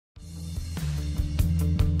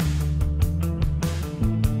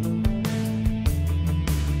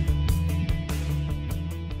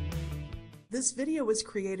This video was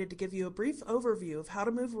created to give you a brief overview of how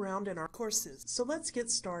to move around in our courses, so let's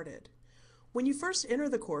get started. When you first enter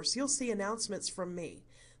the course, you'll see announcements from me.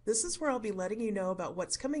 This is where I'll be letting you know about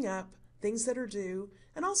what's coming up, things that are due,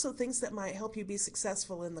 and also things that might help you be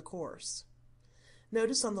successful in the course.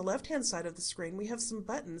 Notice on the left-hand side of the screen we have some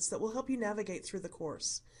buttons that will help you navigate through the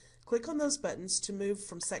course. Click on those buttons to move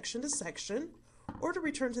from section to section or to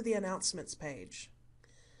return to the announcements page.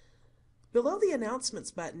 Below the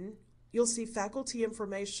announcements button, you'll see faculty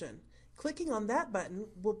information. Clicking on that button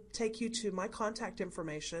will take you to my contact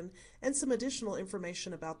information and some additional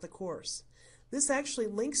information about the course. This actually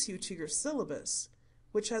links you to your syllabus,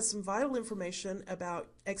 which has some vital information about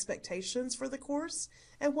expectations for the course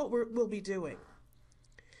and what we'll be doing.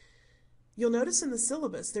 You'll notice in the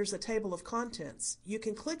syllabus there's a table of contents. You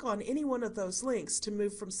can click on any one of those links to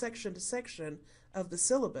move from section to section of the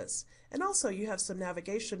syllabus, and also you have some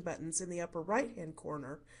navigation buttons in the upper right-hand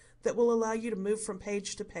corner that will allow you to move from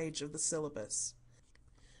page to page of the syllabus.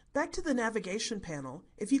 Back to the navigation panel,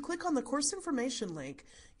 if you click on the course information link,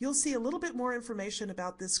 you'll see a little bit more information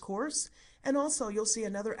about this course, and also you'll see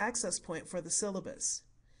another access point for the syllabus.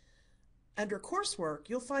 Under coursework,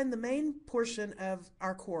 you'll find the main portion of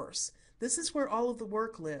our course. This is where all of the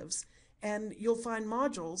work lives, and you'll find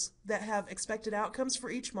modules that have expected outcomes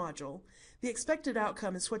for each module. The expected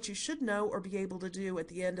outcome is what you should know or be able to do at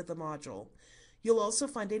the end of the module. You'll also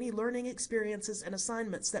find any learning experiences and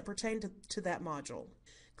assignments that pertain to that module.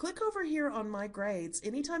 Click over here on My Grades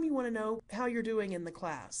anytime you want to know how you're doing in the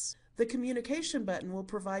class. The communication button will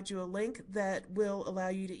provide you a link that will allow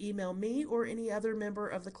you to email me or any other member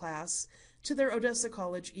of the class to their Odessa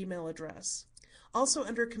College email address. Also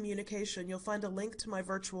under communication, you'll find a link to my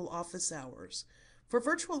virtual office hours. For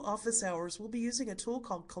virtual office hours, we'll be using a tool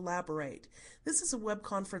called Collaborate. This is a web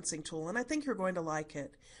conferencing tool, and I think you're going to like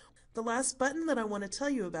it. The last button that I want to tell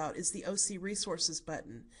you about is the OC Resources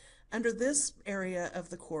button. Under this area of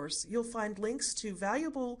the course, you'll find links to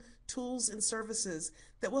valuable tools and services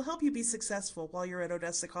that will help you be successful while you're at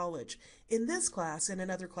Odessa College, in this class and in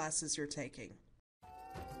other classes you're taking.